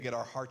get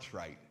our hearts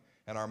right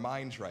and our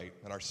minds right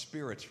and our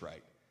spirits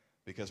right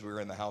because we're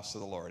in the house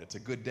of the Lord. It's a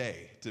good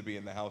day to be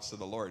in the house of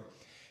the Lord.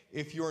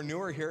 If you're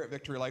newer here at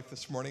Victory Life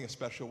this morning, a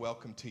special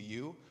welcome to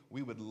you.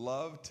 We would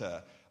love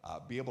to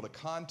be able to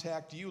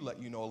contact you,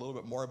 let you know a little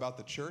bit more about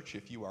the church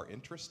if you are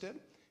interested.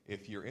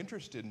 If you're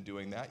interested in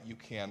doing that, you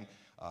can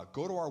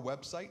go to our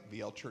website,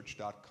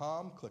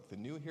 vlchurch.com, click the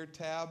New Here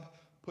tab,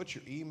 put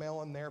your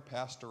email in there.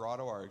 Pastor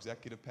Otto, our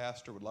executive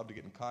pastor, would love to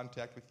get in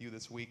contact with you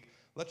this week,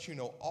 let you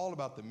know all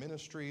about the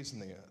ministries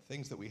and the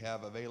things that we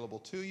have available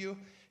to you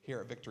here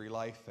at Victory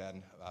Life,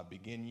 and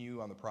begin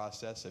you on the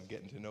process of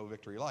getting to know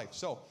Victory Life.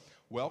 So,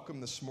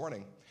 welcome this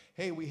morning.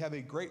 Hey, we have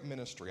a great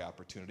ministry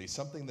opportunity,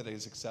 something that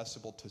is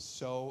accessible to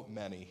so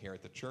many here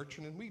at the church,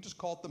 and we just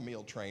call it the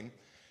meal train.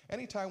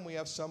 Anytime we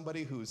have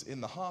somebody who's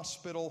in the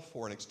hospital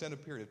for an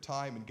extended period of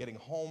time and getting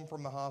home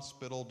from the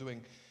hospital,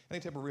 doing any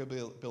type of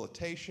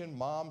rehabilitation,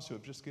 moms who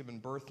have just given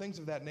birth, things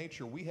of that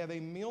nature, we have a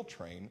meal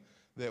train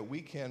that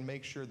we can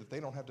make sure that they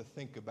don't have to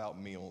think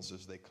about meals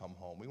as they come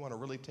home. We want to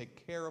really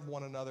take care of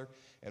one another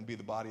and be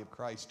the body of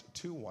Christ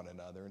to one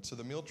another. And so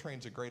the meal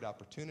train's a great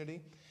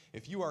opportunity.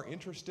 If you are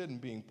interested in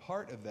being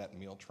part of that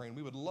meal train,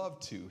 we would love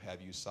to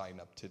have you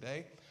sign up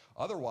today.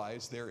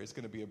 Otherwise, there is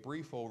going to be a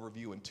brief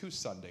overview in 2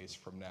 Sundays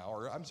from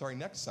now,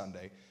 next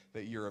Sunday,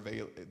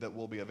 that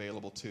will be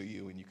available to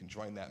you, and you can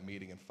join that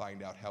meeting and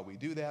find out how we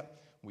do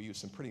that. We use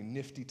some pretty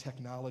nifty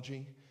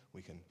technology.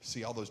 We can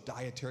see all those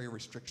dietary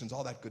restrictions,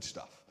 all that good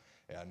stuff.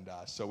 And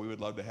so we would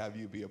love to have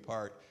you be a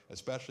part,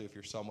 especially if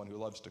you're someone who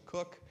loves to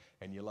cook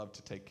and you love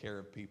to take care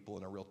of people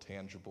in a real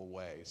tangible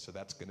way. So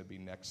that's going to be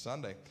next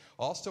Sunday.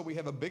 Also, we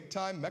have a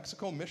big-time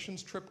Mexico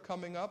missions trip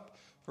coming up.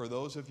 For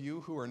those of you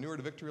who are newer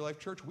to Victory Life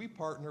Church, we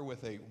partner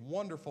with a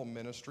wonderful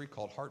ministry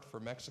called Heart for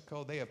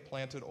Mexico. They have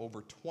planted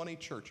over 20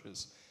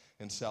 churches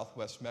in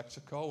southwest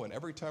Mexico, and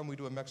every time we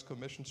do a Mexico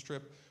missions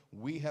trip,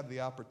 we have the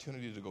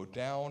opportunity to go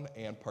down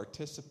and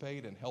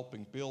participate in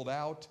helping build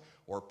out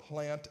or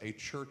plant a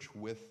church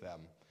with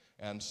them.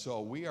 And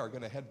so we are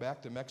going to head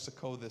back to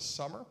Mexico this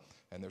summer,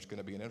 and there's going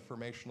to be an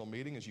informational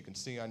meeting, as you can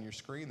see on your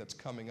screen, that's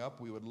coming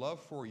up. We would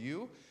love for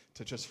you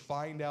to just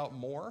find out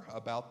more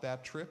about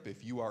that trip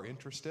if you are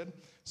interested.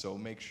 So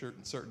make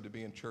certain to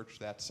be in church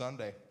that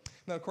Sunday.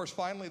 Now, of course,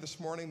 finally this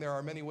morning, there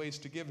are many ways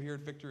to give here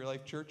at Victory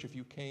Life Church. If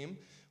you came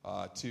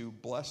to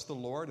bless the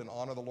Lord and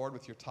honor the Lord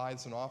with your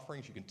tithes and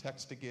offerings, you can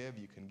text to give,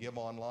 you can give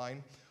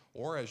online,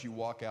 or as you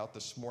walk out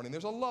this morning,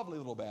 there's a lovely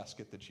little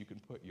basket that you can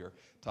put your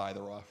tithe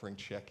or offering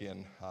check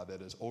in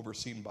that is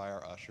overseen by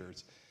our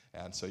ushers,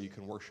 and so you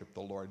can worship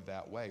the Lord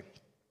that way.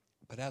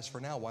 But as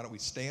for now, why don't we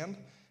stand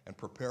and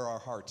prepare our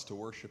hearts to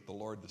worship the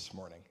Lord this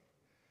morning?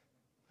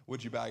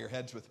 Would you bow your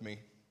heads with me?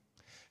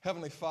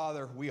 Heavenly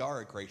Father, we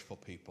are a grateful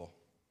people.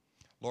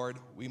 Lord,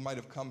 we might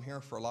have come here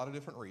for a lot of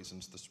different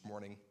reasons this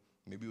morning.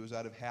 Maybe it was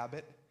out of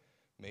habit.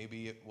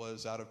 Maybe it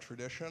was out of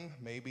tradition.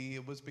 Maybe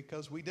it was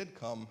because we did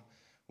come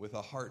with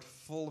a heart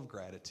full of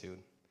gratitude.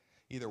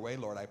 Either way,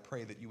 Lord, I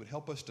pray that you would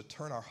help us to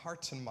turn our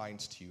hearts and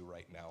minds to you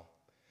right now.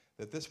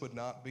 That this would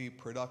not be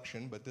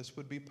production, but this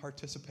would be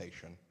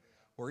participation,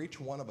 where each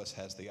one of us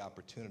has the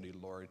opportunity,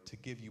 Lord, to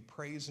give you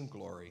praise and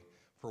glory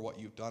for what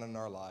you've done in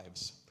our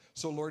lives.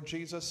 So, Lord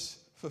Jesus,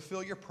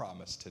 fulfill your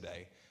promise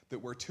today that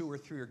where 2 or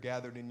 3 are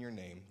gathered in your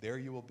name, there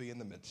you will be in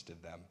the midst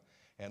of them.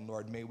 And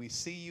Lord, may we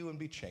see you and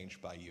be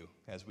changed by you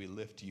as we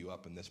lift you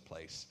up in this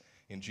place.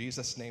 In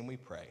Jesus' name we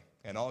pray.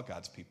 And all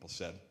God's people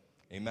said,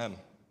 amen.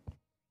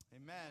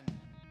 Amen.